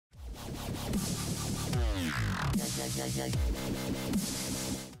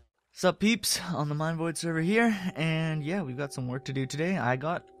Sup peeps, on the Minevoid server here, and yeah, we've got some work to do today. I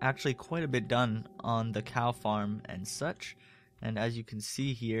got actually quite a bit done on the cow farm and such, and as you can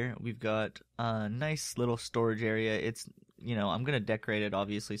see here, we've got a nice little storage area. It's, you know, I'm gonna decorate it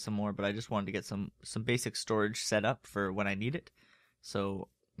obviously some more, but I just wanted to get some basic storage set up for when I need it. So,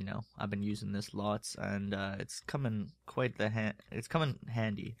 you know, I've been using this lots, and it's coming it's coming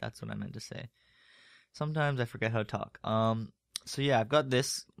handy. That's what I meant to say. Sometimes I forget how to talk. So yeah, I've got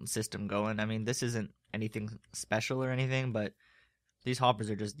this system going. I mean, this isn't anything special or anything, but these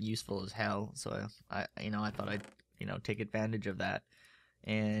hoppers are just useful as hell. So I thought I'd, take advantage of that.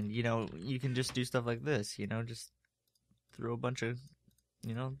 And, you can just do stuff like this, just throw a bunch of,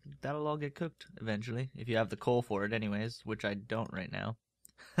 that'll all get cooked eventually. If you have the coal for it anyways, which I don't right now.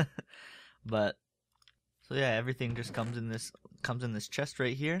 But, so yeah, everything just comes in this chest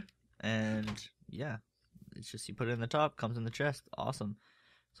right here. And yeah. It's just you put it in the top, comes in the chest. Awesome.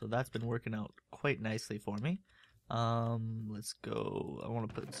 So that's been working out quite nicely for me. Let's go. I want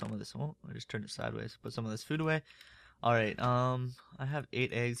to put some of this. Oh, I just turned it sideways. Put some of this food away. All right. I have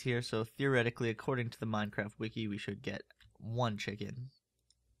 8 eggs here, so theoretically, according to the Minecraft wiki, we should get 1 chicken.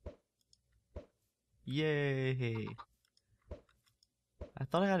 Yay! I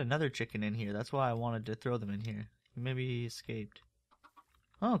thought I had another chicken in here. That's why I wanted to throw them in here. Maybe he escaped.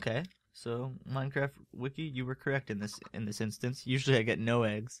 Oh, okay. So, Minecraft Wiki, you were correct in this instance. Usually I get no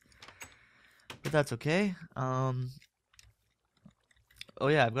eggs. But that's okay. Oh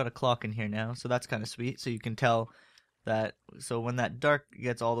yeah, I've got a clock in here now, so that's kind of sweet. So you can tell that, so when that dark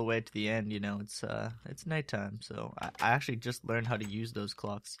gets all the way to the end, it's nighttime. So I actually just learned how to use those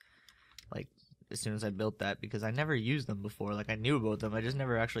clocks, like, as soon as I built that, because I never used them before. Like, I knew about them, I just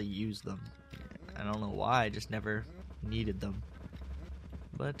never actually used them. I don't know why, I just never needed them.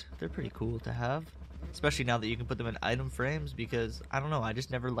 But they're pretty cool to have, especially now that you can put them in item frames, because I don't know, I just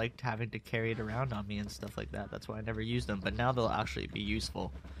never liked having to carry it around on me and stuff like that. That's why I never used them, but now they'll actually be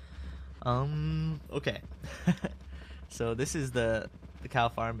useful. Okay. So this is the cow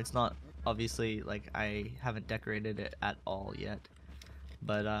farm. It's not, obviously, like, I haven't decorated it at all yet,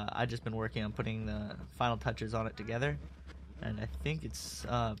 but I've just been working on putting the final touches on it together, and I think it's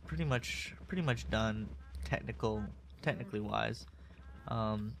pretty much done technically wise.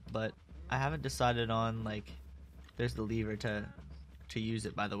 But I haven't decided on, like, there's the lever to use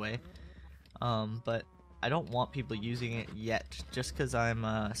it, by the way. But I don't want people using it yet, just because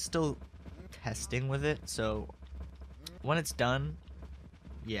I'm still testing with it. So when it's done,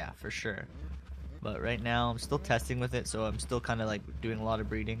 yeah, for sure. But right now I'm still testing with it, so I'm still kind of like doing a lot of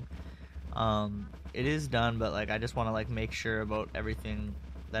breeding. It is done, but like I just want to like make sure about everything,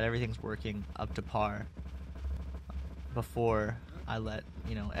 that everything's working up to par before I let,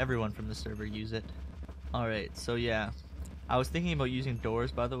 everyone from the server use it. Alright, so yeah. I was thinking about using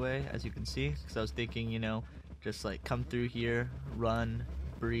doors, by the way, as you can see, because I was thinking, just like come through here, run,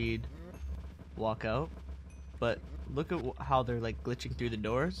 breed, walk out. But look at how they're like glitching through the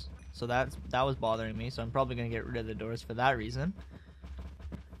doors. So that was bothering me, so I'm probably going to get rid of the doors for that reason.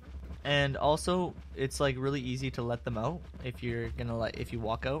 And also, it's like really easy to let them out if you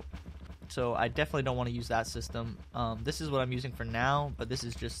walk out. So I definitely don't want to use that system. This is what I'm using for now, but this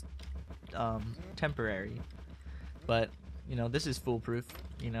is just temporary. But, this is foolproof,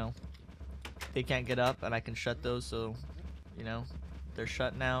 They can't get up, and I can shut those, so, they're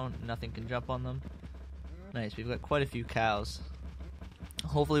shut now. Nothing can jump on them. Nice, we've got quite a few cows.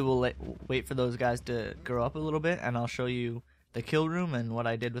 Hopefully we'll wait for those guys to grow up a little bit, and I'll show you the kill room and what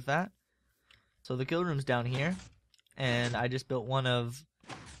I did with that. So the kill room's down here, and I just built one of...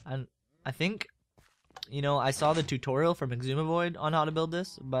 I think, I saw the tutorial from Minevoid on how to build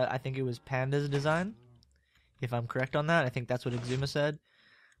this, but I think it was Panda's design. If I'm correct on that, I think that's what Exuma said.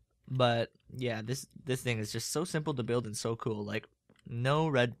 But yeah, this thing is just so simple to build and so cool. Like, no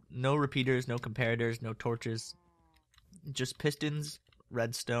repeaters, no comparators, no torches, just pistons,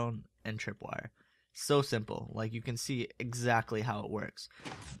 redstone, and tripwire. So simple. Like, you can see exactly how it works.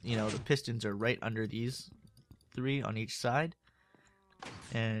 The pistons are right under these 3 on each side,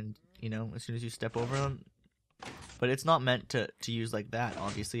 and as soon as you step over them. But it's not meant to use like that,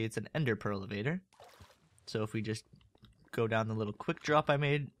 obviously. It's an ender pearl elevator. So if we just go down the little quick drop I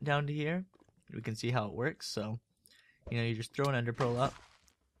made down to here, we can see how it works. So, you just throw an ender pearl up,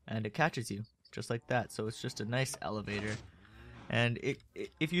 and it catches you, just like that. So it's just a nice elevator. And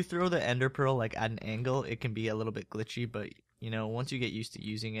if you throw the ender pearl like at an angle, it can be a little bit glitchy, but, once you get used to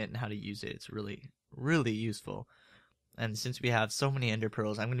using it and how to use it, it's really, really useful. And since we have so many ender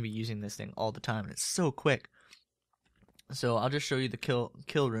pearls, I'm going to be using this thing all the time, and it's so quick. So I'll just show you the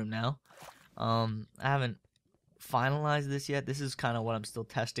kill room now. I haven't finalized this yet. This is kind of what I'm still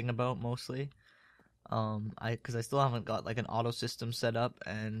testing about mostly. Because I still haven't got like an auto system set up,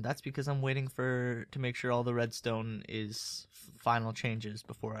 and that's because I'm waiting to make sure all the redstone is final changes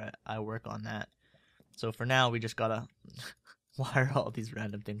before I work on that. So for now, we just gotta wire all these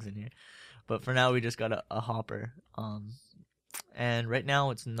random things in here. But for now, we just got a hopper. And right now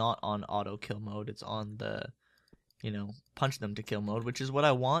it's not on auto kill mode. It's on the, punch them to kill mode, which is what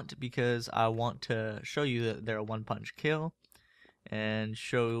I want, because I want to show you that they're a one punch kill, and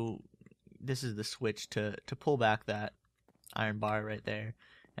show this is the switch to pull back that iron bar right there,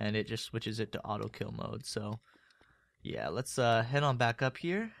 and it just switches it to auto kill mode. So yeah, let's head on back up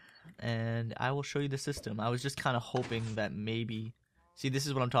here, and I will show you the system. I was just kind of hoping that maybe, see, this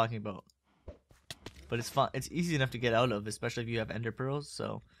is what I'm talking about. But it's fun. It's easy enough to get out of, especially if you have ender pearls,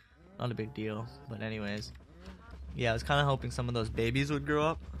 so not a big deal. But anyways, yeah, I was kind of hoping some of those babies would grow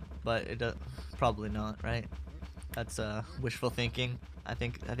up, but it probably not, right? That's wishful thinking. I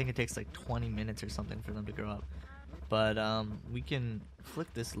think it takes like 20 minutes or something for them to grow up. But we can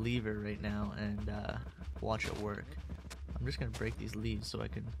flick this lever right now and watch it work. I'm just gonna break these leaves so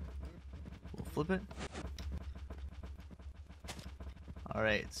we'll flip it. All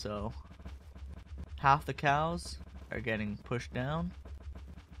right, so half the cows are getting pushed down.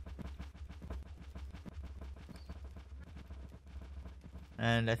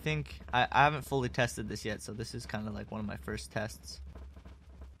 And I think I haven't fully tested this yet, so this is kind of like one of my first tests.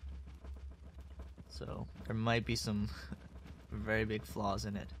 So there might be some very big flaws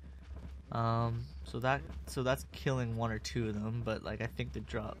in it. So that's killing one or two of them, but like I think the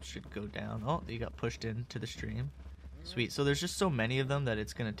drop should go down. Oh, they got pushed into the stream. Sweet. So there's just so many of them that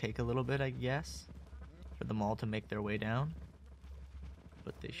it's gonna take a little bit, I guess, for them all to make their way down.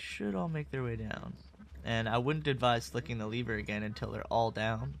 But they should all make their way down. And I wouldn't advise flicking the lever again until they're all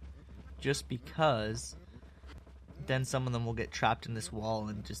down, just because then some of them will get trapped in this wall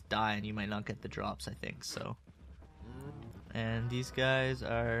and just die, and you might not get the drops, I think. So, and these guys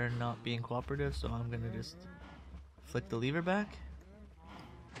are not being cooperative, so I'm gonna just flick the lever back,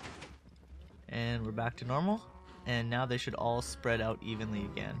 and we're back to normal. And now they should all spread out evenly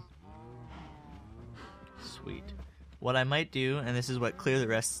again. Sweet. What I might do, and this is what Clear the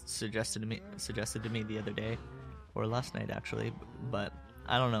Rest suggested to me the other day, or last night actually, but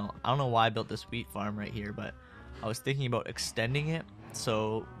I don't know why I built this wheat farm right here, but I was thinking about extending it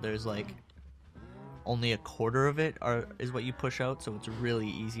so there's like only a quarter of it is what you push out, so it's really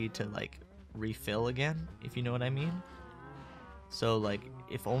easy to like refill again, if you know what I mean. So like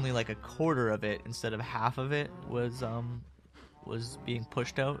if only like a quarter of it instead of half of it was being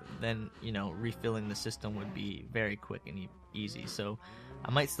pushed out, then refilling the system would be very quick and easy. So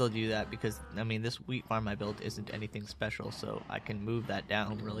I might still do that, because I mean this wheat farm I built isn't anything special, so I can move that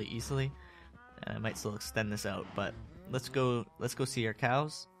down really easily, and I might still extend this out. But let's go see our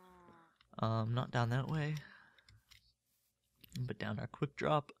cows. Not down that way, but down our quick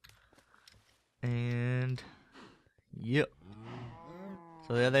drop. And yep,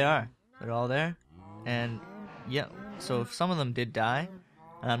 so there they are. They're all there, and yep. So if some of them did die,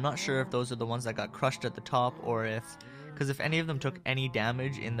 and I'm not sure if those are the ones that got crushed at the top, or because if any of them took any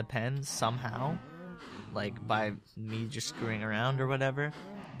damage in the pen somehow, like by me just screwing around or whatever,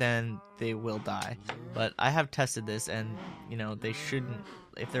 then they will die. But I have tested this, and they shouldn't,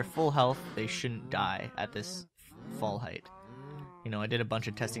 if they're full health, they shouldn't die at this fall height. I did a bunch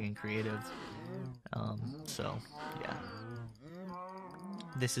of testing in creative, so yeah.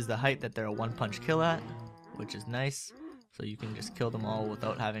 This is the height that they're a one punch kill at, which is nice, so you can just kill them all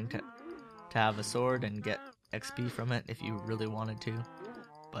without having to have a sword and get XP from it if you really wanted to.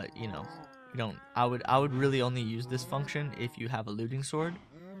 But you don't. I would really only use this function if you have a looting sword,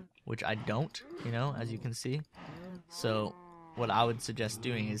 which I don't, as you can see. So what I would suggest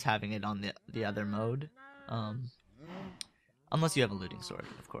doing is having it on the other mode, unless you have a looting sword,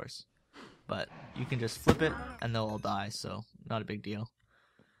 of course. But you can just flip it and they'll all die, so not a big deal.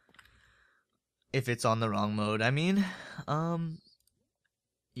 If it's on the wrong mode, I mean.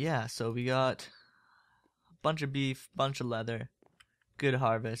 Yeah, so we got a bunch of beef, bunch of leather, good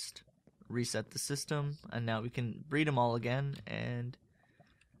harvest, reset the system, and now we can breed them all again, and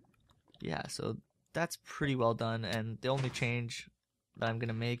yeah, so that's pretty well done. And the only change that I'm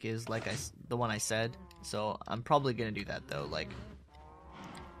gonna make is the one I said, so I'm probably gonna do that though. Like,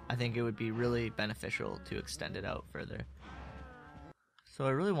 I think it would be really beneficial to extend it out further. So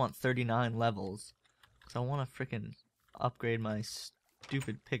I really want 39 levels, because I want to frickin' upgrade my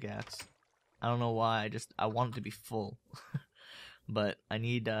stupid pickaxe. I don't know why, I want it to be full. But I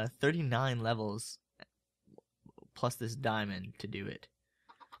need 39 levels plus this diamond to do it.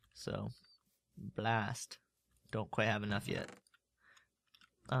 So, blast. don't quite have enough yet.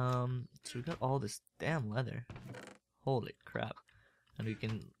 So we got all this damn leather. Holy crap. And we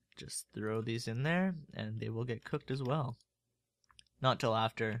can just throw these in there, and they will get cooked as well. Not till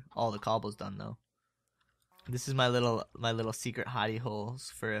after all the cobble's done, though. This is my little secret hidey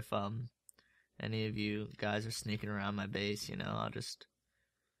holes for if any of you guys are sneaking around my base. You know, I'll just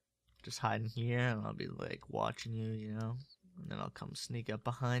hide in here, and I'll be like watching you. You know, and then I'll come sneak up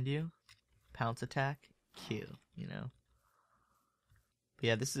behind you, pounce attack, kill. You know. But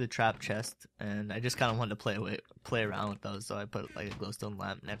yeah, this is a trap chest, and I just kind of wanted to play around with those, so I put like a glowstone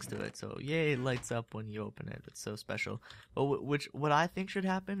lamp next to it. So yay, it lights up when you open it. It's so special. But what I think should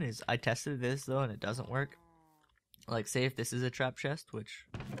happen is I tested this though, and it doesn't work. Like, say if this is a trap chest, which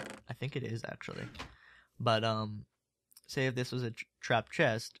I think it is actually, but say if this was a trap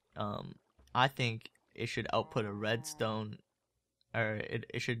chest, I think it should output a redstone, or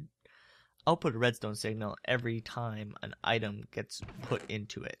it should output a redstone signal every time an item gets put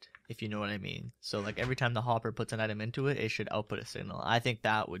into it, if you know what I mean. So like every time the hopper puts an item into it, it should output a signal. I think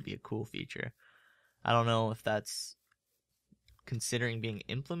that would be a cool feature. I don't know if that's considering being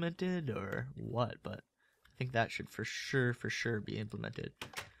implemented or what, but I think that should for sure be implemented,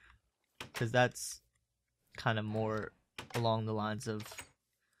 because that's kind of more along the lines of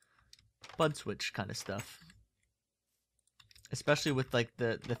bud switch kind of stuff, especially with like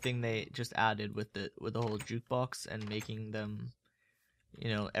the thing they just added with the whole jukebox and making them,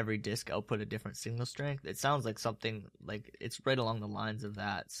 you know, every disc output a different signal strength. It sounds like something like it's right along the lines of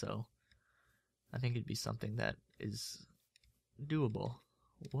that, so I think it'd be something that is doable.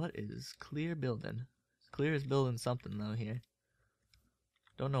 What is Clear building? Clear is building something though here.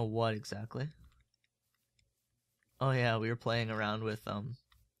 Don't know what exactly. Oh yeah, we were playing around with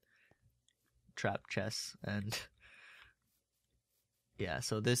trap chests, and yeah,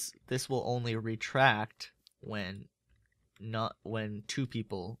 so this will only retract when two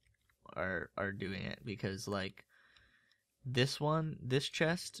people are doing it, because like this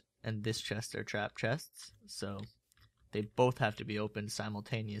chest and this chest are trap chests, so they both have to be opened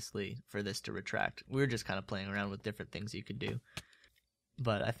simultaneously for this to retract. We were just kind of playing around with different things you could do,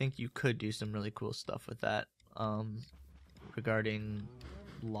 but I think you could do some really cool stuff with that, regarding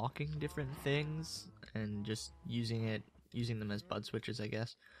locking different things and just using them as bud switches, I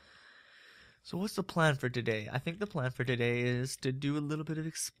guess. So what's the plan for today? I think the plan for today is to do a little bit of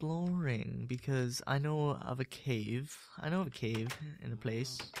exploring, because I know of a cave in a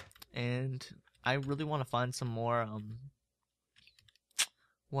place, and I really want to find some more,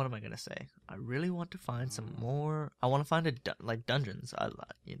 what am I gonna say? I really want to find some more, I want to find dungeons.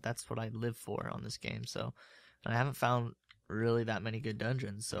 That's what I live for on this game, so I haven't found really that many good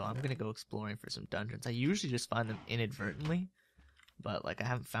dungeons, so I'm gonna go exploring for some dungeons. I usually just find them inadvertently, but like I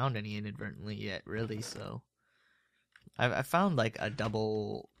haven't found any inadvertently yet, really, so I found like a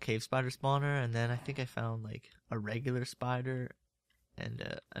double cave spider spawner, and then I think I found like a regular spider and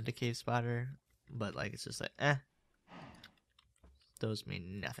a cave spider, but like it's just like those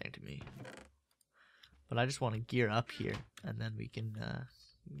mean nothing to me. But I just want to gear up here, and then we can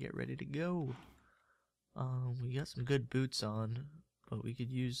get ready to go. We got some good boots on, but we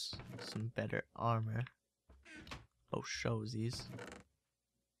could use some better armor. Oh, showsies.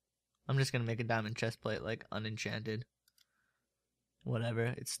 I'm just gonna make a diamond chest plate, like unenchanted.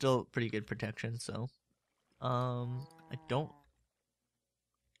 Whatever, it's still pretty good protection, so. I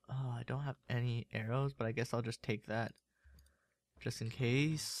don't have any arrows, but I guess I'll just take that just in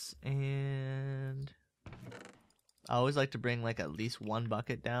case. And I always like to bring like at least one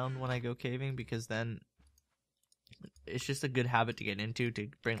bucket down when I go caving, because then it's just a good habit to get into, to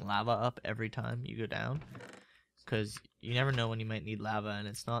bring lava up every time you go down, because you never know when you might need lava, and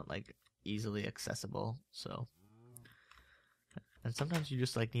it's not like easily accessible. So, and sometimes you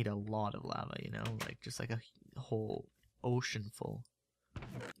just like need a lot of lava, you know, like just like a whole ocean full.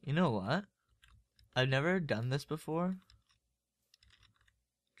 You know what? I've never done this before,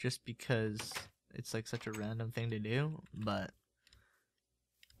 just because it's like such a random thing to do, but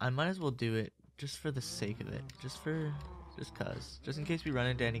I might as well do it just for the sake of it, just in case we run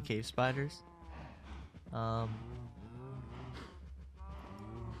into any cave spiders. Yeah,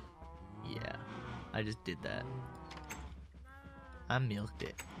 I just did that. I milked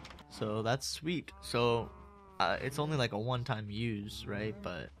it. So that's sweet. So it's only like a one-time use, right?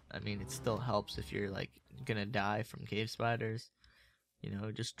 But I mean, it still helps if you're like gonna die from cave spiders. You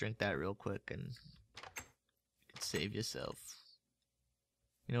know, just drink that real quick and you can save yourself.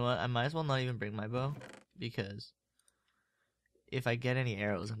 You know what? I might as well not even bring my bow, because if I get any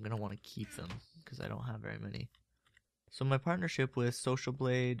arrows, I'm gonna want to keep them, because I don't have very many. So my partnership with Social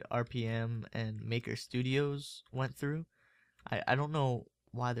Blade, RPM, and Maker Studios went through. I don't know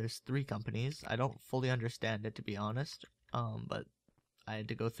why there's 3 companies. I don't fully understand it, to be honest. But I had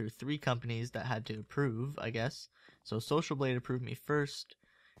to go through 3 companies that had to approve, I guess. So Social Blade approved me first,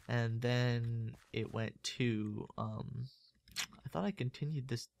 and then it went to, I thought I continued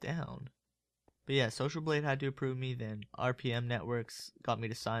this down. But yeah, Social Blade had to approve me, then RPM Networks got me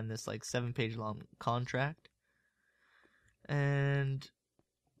to sign this like 7-page long contract. And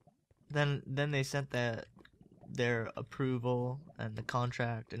then they sent their approval and the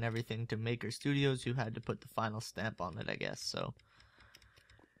contract and everything to Maker Studios, who had to put the final stamp on it, I guess. So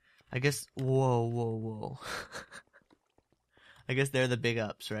I guess whoa. I guess they're the big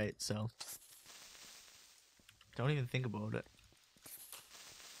ups, right? So don't even think about it.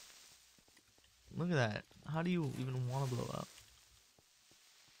 Look at that. How do you even want to blow up?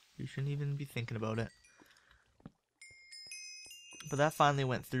 You shouldn't even be thinking about it. But that finally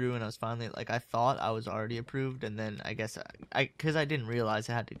went through, and I was finally, like, I thought I was already approved, and then I guess because I didn't realize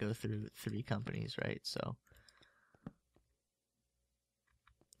I had to go through 3 companies, right? So,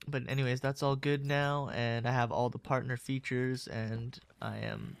 but anyways, that's all good now, and I have all the partner features, and I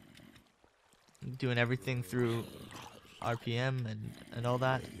am doing everything through RPM and all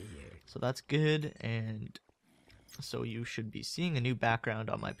that. So that's good, and so you should be seeing a new background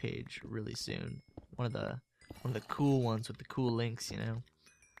on my page really soon. One of the cool ones with the cool links, you know.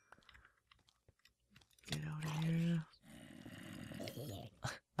 Get out of here.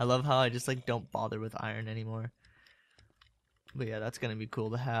 I love how I just like don't bother with iron anymore. But yeah, that's gonna be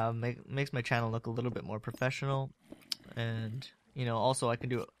cool to have. Makes my channel look a little bit more professional, and you know, also I can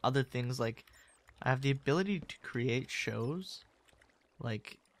do other things like I have the ability to create shows,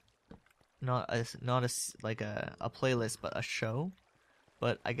 like not a playlist, but a show.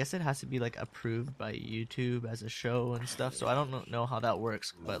 But I guess it has to be like approved by YouTube as a show and stuff. So I don't know how that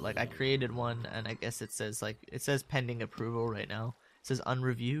works. But like I created one, and I guess it says pending approval right now. It says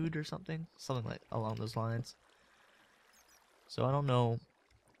unreviewed or something like along those lines. So I don't know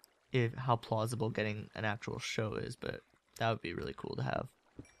how plausible getting an actual show is, but that would be really cool to have.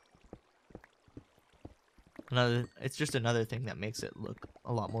 It's just another thing that makes it look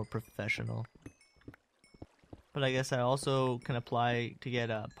a lot more professional. But I guess I also can apply to get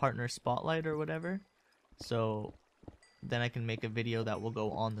a partner spotlight or whatever. So then I can make a video that will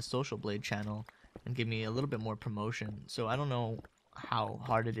go on the Social Blade channel and give me a little bit more promotion. So I don't know how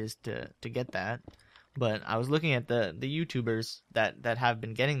hard it is to get that. But I was looking at the YouTubers that have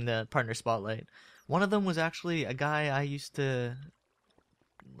been getting the partner spotlight. One of them was actually a guy I used to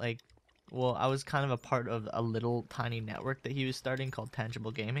like. Well, I was kind of a part of a little tiny network that he was starting called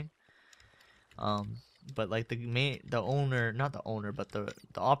Tangible Gaming. But like the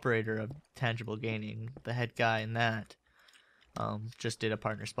operator of Tangible Gaming, the head guy in that, just did a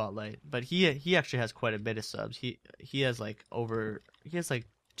partner spotlight. But he actually has quite a bit of subs. He has like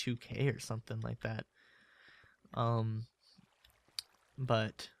 2K or something like that.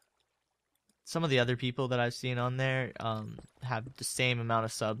 But some of the other people that I've seen on there have the same amount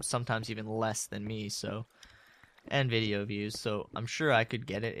of subs, sometimes even less than me, so, and video views, so I'm sure I could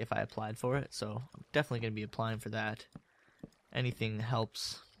get it if I applied for it, so I'm definitely going to be applying for that. Anything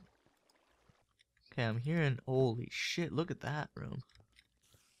helps. Okay, I'm hearing, holy shit, look at that room.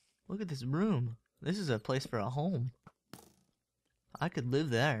 Look at this room. This is a place for a home. I could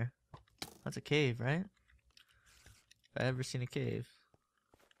live there. That's a cave, right? If I've ever seen a cave,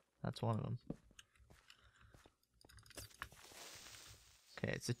 that's one of them.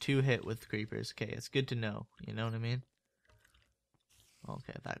 Okay, it's a 2-hit with creepers. Okay, it's good to know. You know what I mean?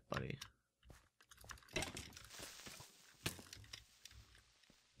 Okay, that buddy.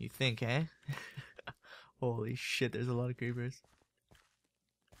 You think, eh? Holy shit, there's a lot of creepers.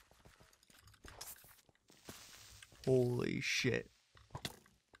 Holy shit.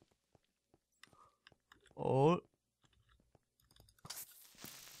 Oh.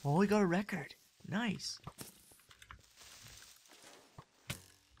 Oh, we got a record. Nice.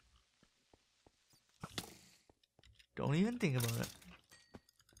 Don't even think about it.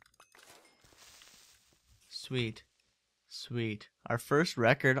 Sweet. Sweet. Our first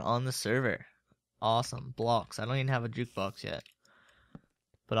record on the server. Awesome. Blocks. I don't even have a jukebox yet.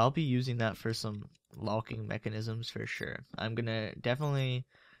 But I'll be using that for some locking mechanisms for sure. I'm gonna definitely...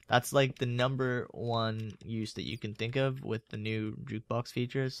 That's like the #1 use that you can think of with the new jukebox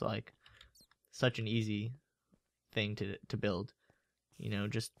features. Like, such an easy thing to build. You know,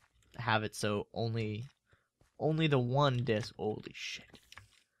 just have it so only the one disc. Holy shit!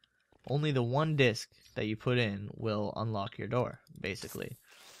 Only the one disc that you put in will unlock your door, basically,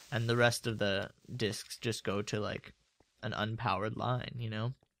 and the rest of the discs just go to like an unpowered line, you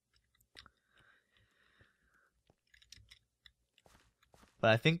know?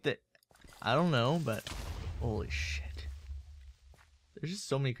 But I think that, I don't know, but holy shit. There's just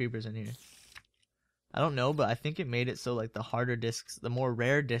so many creepers in here. I don't know, but I think it made it so like the harder discs, the more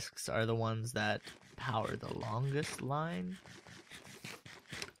rare discs are the ones that power the longest line.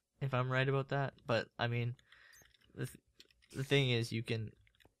 If I'm right about that. But I mean, the thing is you can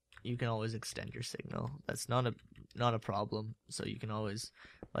always extend your signal. That's not a problem. So you can always,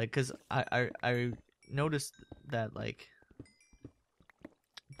 like, cause I noticed that like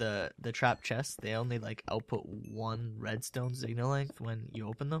the trap chests, they only like output one redstone signal length when you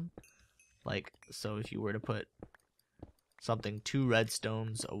open them. Like, so if you were to put something 2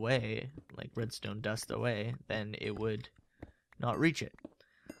 redstones away, like redstone dust away, then it would not reach it.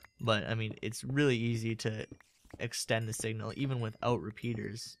 But I mean, it's really easy to extend the signal even without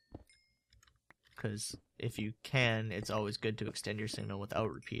repeaters, because if you can, it's always good to extend your signal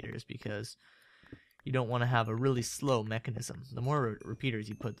without repeaters, because you don't want to have a really slow mechanism. The more repeaters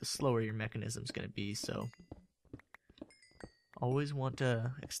you put, the slower your mechanism's going to be. So always want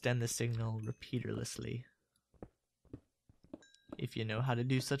to extend the signal repeaterlessly, if you know how to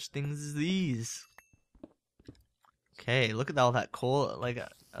do such things as these. Okay, look at all that coal. Like,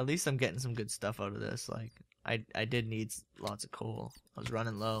 at least I'm getting some good stuff out of this. Like, I did need lots of coal. I was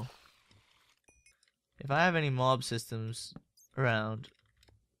running low. If I have any mob systems around,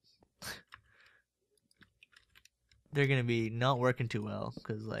 they're gonna be not working too well,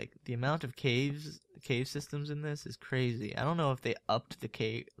 because like the amount of cave systems in this is crazy. I don't know if they upped the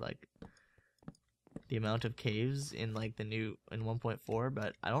cave, like the amount of caves in like the new in 1.4,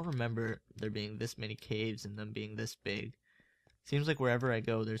 but I don't remember there being this many caves and them being this big. Seems like wherever I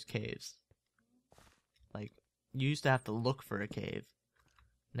go there's caves. Like, you used to have to look for a cave.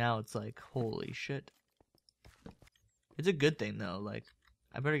 Now it's like, holy shit. It's a good thing though. Like,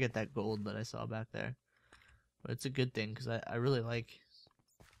 I better get that gold that I saw back there. But it's a good thing, because I really like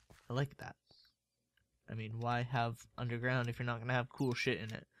that. I mean, why have underground if you're not gonna have cool shit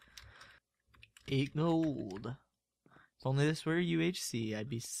in it? 8 gold. If only this were UHC, I'd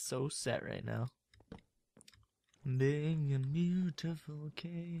be so set right now. Being in beautiful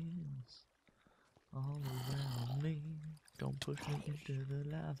caves all around me. Don't push me into the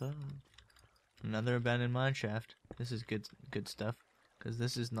lava. Another abandoned mineshaft. This is good stuff. Because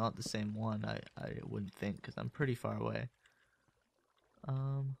this is not the same one, I wouldn't think, because I'm pretty far away.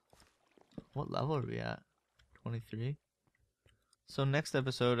 What level are we at? 23? So next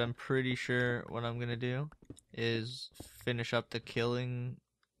episode, I'm pretty sure what I'm gonna do is finish up the killing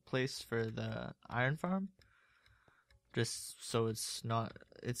place for the iron farm. Just so it's not,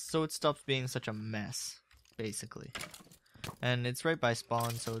 so it stops being such a mess, basically. And it's right by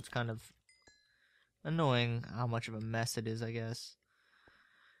spawn, so it's kind of annoying how much of a mess it is, I guess.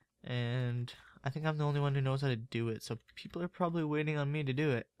 And I think I'm the only one who knows how to do it, so people are probably waiting on me to do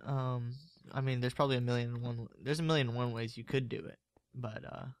it. I mean, there's probably a million and one ways you could do it, but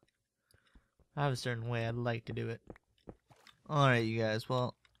I have a certain way I'd like to do it. Alright, you guys,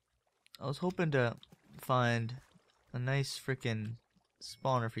 well, I was hoping to find a nice freaking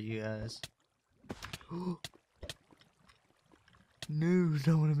spawner for you guys. No, it's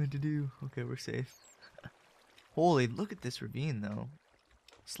not what I meant to do. Okay, we're safe. Holy, look at this ravine, though.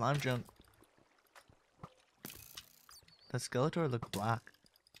 Slime junk. That Skeletor looked black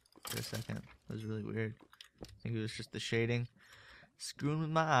for a second. It was really weird. I think it was just the shading. Screwing with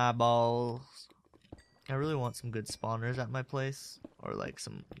my eyeballs. I really want some good spawners at my place. Or like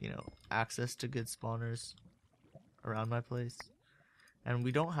some, access to good spawners around my place. And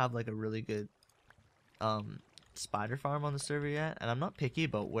we don't have like a really good spider farm on the server yet. And I'm not picky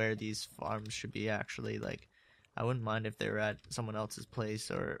about where these farms should be actually. Like, I wouldn't mind if they were at someone else's place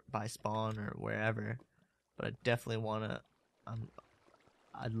or by spawn or wherever. But I definitely want to,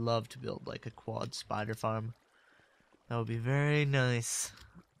 I'd love to build like a quad spider farm. That would be very nice.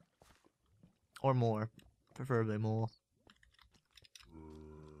 Or more. Preferably more.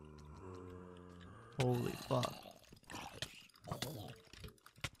 Holy fuck.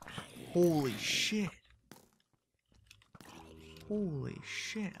 Holy shit. Holy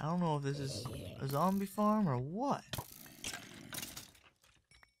shit. I don't know if this is a zombie farm or what.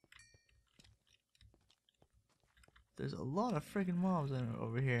 There's a lot of freaking mobs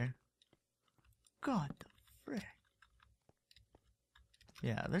over here. God the frick.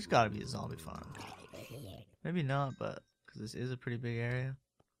 Yeah, there's gotta be a zombie farm. Maybe not, but because this is a pretty big area.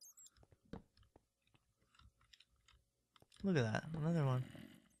 Look at that, another one.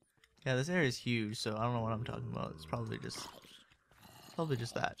 Yeah, this area is huge, so I don't know what I'm talking about. It's probably just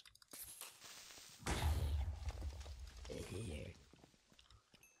that.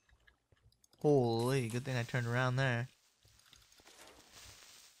 Holy, good thing I turned around there.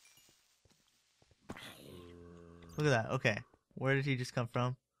 Look at that. Okay. Where did he just come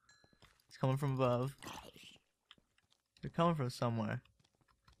from? He's coming from above. They're coming from somewhere.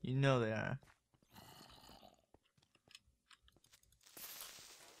 You know they are.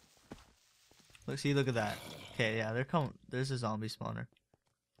 Look, see, look at that. Okay, yeah, they're coming. There's a zombie spawner.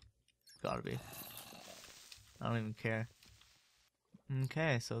 It's gotta be. I don't even care.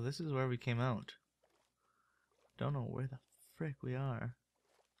 Okay, so this is where we came out. Don't know where the frick we are.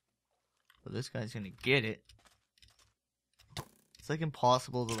 But this guy's gonna get it. It's like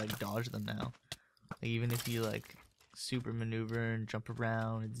impossible to like dodge them now. Like even if you like super maneuver and jump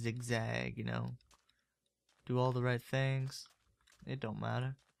around and zigzag, you know, do all the right things, it don't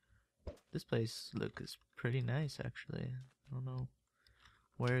matter. This place looks pretty nice actually. I don't know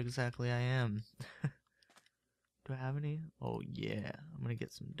where exactly I am. Do I have any? Oh yeah, I'm gonna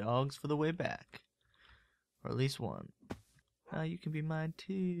get some dogs for the way back. Or at least one. Ah, you can be mine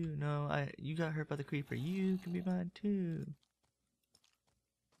too. No, you got hurt by the creeper. You can be mine too.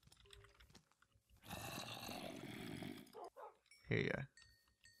 Here you are.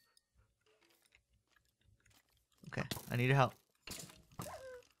 Okay, I need your help.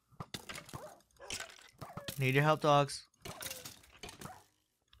 Need your help, dogs.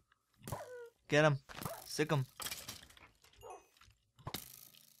 Get him. Sick him.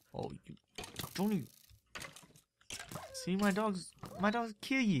 Oh, you don't you see my dogs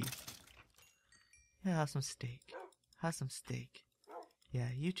kill you. Yeah, have some steak. Have some steak. Yeah,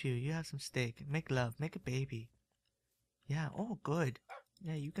 you too, you have some steak. Make love, make a baby. Yeah, oh good.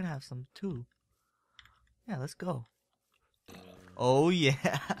 Yeah, you can have some too. Yeah, let's go. Oh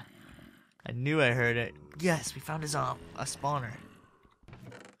yeah. I knew I heard it. Yes, we found a spawner.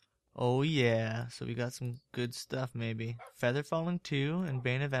 Oh yeah, so we got some good stuff maybe. Feather Falling 2 and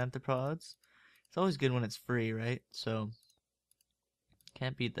Bane of Anthropods. It's always good when it's free, right? So,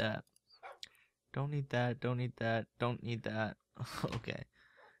 can't beat that. Don't need that, don't need that, don't need that. Okay.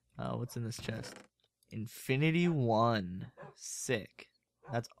 What's in this chest? Infinity 1. Sick.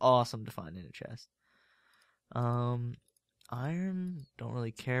 That's awesome to find in a chest. Iron, don't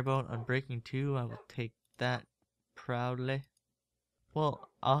really care about. Unbreaking 2, I will take that proudly. Well,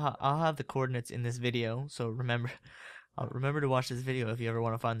 I'll have the coordinates in this video, so remember, remember to watch this video if you ever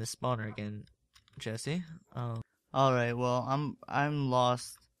want to find this spawner again, Jesse. All right, well I'm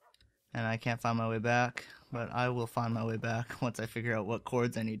lost and I can't find my way back, but I will find my way back once I figure out what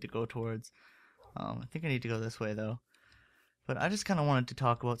chords I need to go towards. I think I need to go this way though. But I just kind of wanted to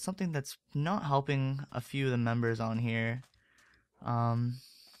talk about something that's not helping a few of the members on here.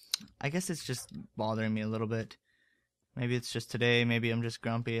 I guess it's just bothering me a little bit. Maybe it's just today, maybe I'm just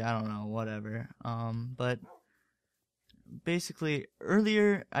grumpy, I don't know, whatever. But basically,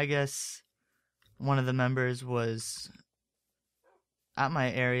 earlier, I guess, one of the members was at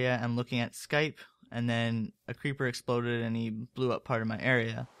my area and looking at Skype, and then a creeper exploded and he blew up part of my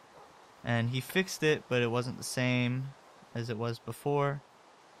area. And he fixed it, but it wasn't the same as it was before.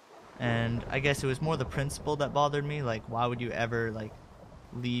 And I guess it was more the principle that bothered me, like, why would you ever, like,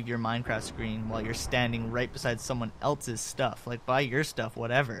 leave your Minecraft screen while you're standing right beside someone else's stuff? Like, buy your stuff,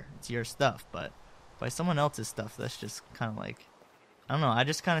 whatever, it's your stuff, but buy someone else's stuff, that's just kind of like, I don't know, I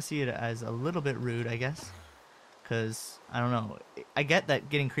just kind of see it as a little bit rude, I guess, because, I don't know, I get that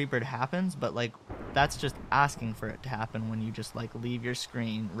getting creepered happens, but, like, that's just asking for it to happen when you just, like, leave your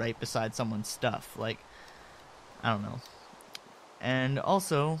screen right beside someone's stuff, like, I don't know. And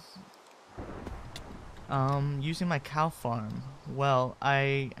also, using my cow farm. Well,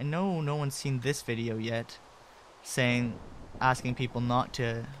 I know no one's seen this video yet, asking people not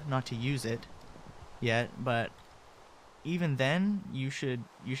to use it yet, but even then, you should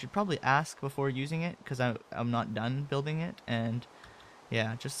probably ask before using it, because I'm not done building it, and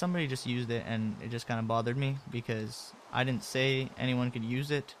yeah, somebody just used it, and it just kind of bothered me, because I didn't say anyone could use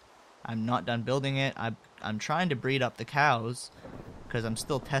it. I'm not done building it. I'm trying to breed up the cows, because I'm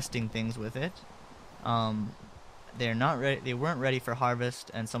still testing things with it. They're not ready. They weren't ready for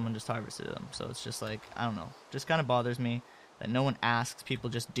harvest, and someone just harvested them. So it's just like, I don't know. Just kind of bothers me that no one asks. People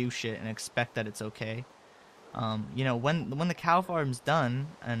just do shit and expect that it's okay. You know, when the cow farm's done,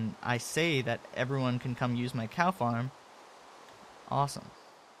 and I say that everyone can come use my cow farm, awesome.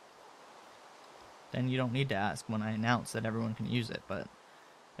 Then you don't need to ask when I announce that everyone can use it. But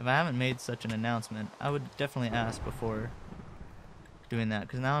if I haven't made such an announcement, I would definitely ask before doing that,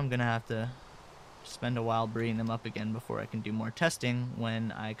 because now I'm gonna have to spend a while breeding them up again before I can do more testing,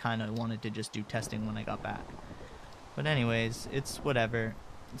 when I kind of wanted to just do testing when I got back. But anyways, it's whatever.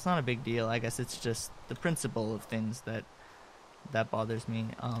 It's not a big deal. I guess it's just the principle of things that bothers me.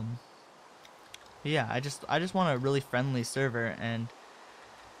 yeah, I just want a really friendly server, and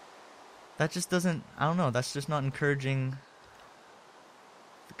that just doesn't, I don't know, that's just not encouraging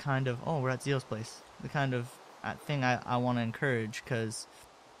the kind of, oh, we're at Zeal's place, the kind of thing I want to encourage, because,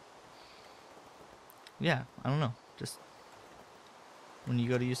 yeah, I don't know, just when you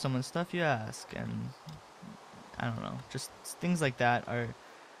go to use someone's stuff, you ask, and I don't know, just things like that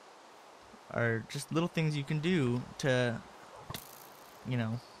are just little things you can do to, you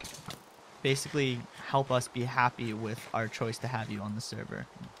know, basically help us be happy with our choice to have you on the server,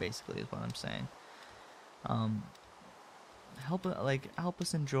 basically is what I'm saying. Um, help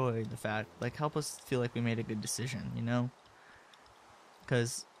us enjoy the fact, like help us feel like we made a good decision, you know?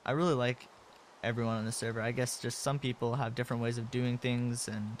 Because I really like everyone on the server. I guess just some people have different ways of doing things,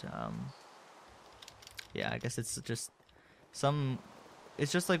 and yeah, I guess it's just some.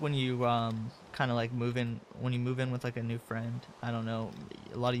 It's just like when you kind of like move in when you move in with like a new friend. I don't know.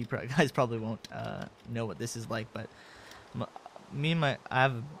 A lot of you guys probably won't know what this is like, but me and I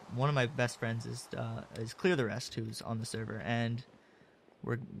have one of my best friends is Clear the Rest, who's on the server, and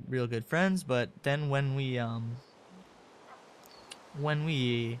we're real good friends. But then when we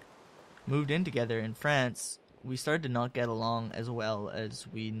moved in together in France, we started to not get along as well as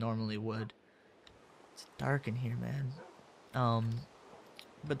we normally would. It's dark in here, man.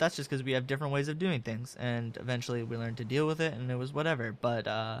 But that's just because we have different ways of doing things, and eventually we learned to deal with it, and it was whatever. But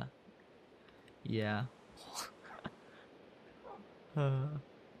yeah. It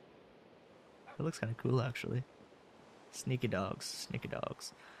looks kind of cool, actually. Sneaky dogs, sneaky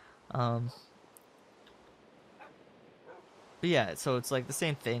dogs. Um, but yeah, so it's like the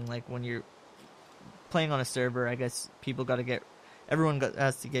same thing. Like when you're playing on a server, I guess people got to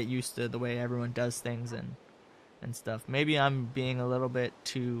has to get used to the way everyone does things and stuff. Maybe I'm being a little bit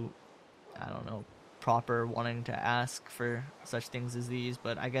too, I don't know, proper, wanting to ask for such things as these.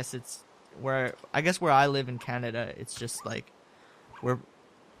 But I guess where I live in Canada, it's just like we're,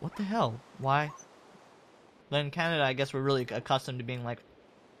 what the hell? Why? Then in Canada, I guess we're really accustomed to being like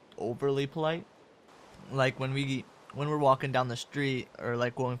overly polite. Like when we're walking down the street or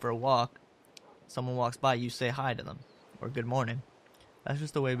like going for a walk, someone walks by, you say hi to them or good morning. That's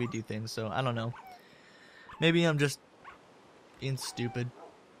just the way we do things. So I don't know. Maybe I'm just being stupid.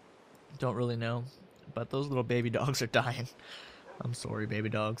 Don't really know. But those little baby dogs are dying. I'm sorry, baby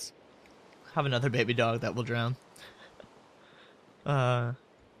dogs. Have another baby dog that will drown.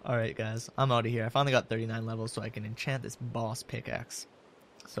 Alright guys, I'm out of here. I finally got 39 levels so I can enchant this boss pickaxe.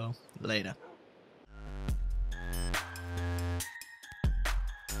 So, later.